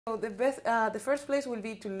So the first place will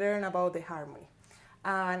be to learn about the harmony.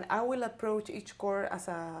 And I will approach each chord as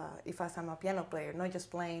if I'm a piano player, not just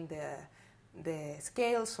playing the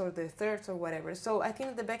scales or the thirds or whatever. So I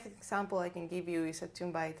think the best example I can give you is a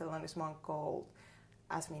tune by Thelonious Monk called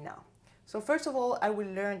Ask Me Now. So first of all, I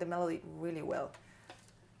will learn the melody really well.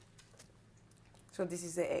 So this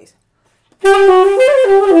is the A's.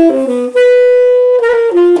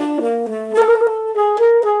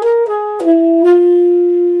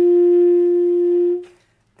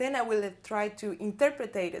 Then I will try to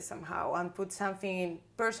interpret it somehow and put something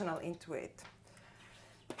personal into it.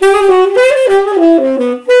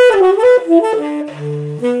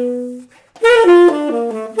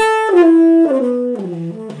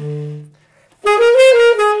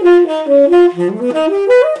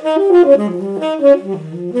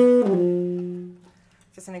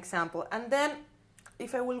 Just an example. And then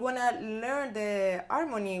if I will wanna learn the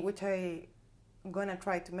harmony, which I'm gonna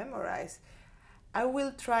try to memorize, I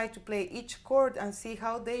will try to play each chord and see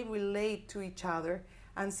how they relate to each other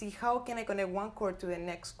and see how can I connect one chord to the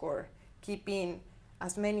next chord, keeping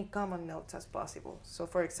as many common notes as possible. So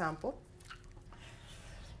for example,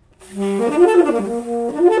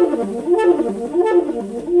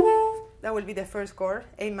 that will be the first chord,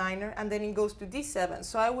 A minor, and then it goes to D7.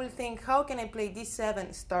 So I will think, how can I play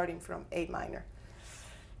D7 starting from A minor?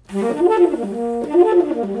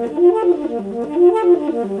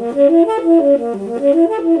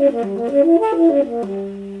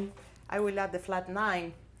 I will add the flat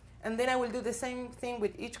 9, and then I will do the same thing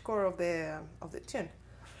with each chord of the tune.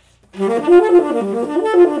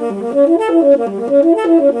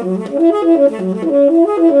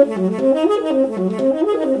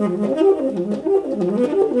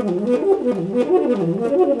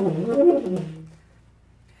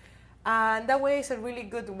 And that way is a really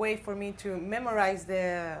good way for me to memorize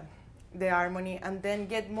the harmony and then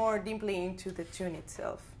get more deeply into the tune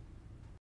itself.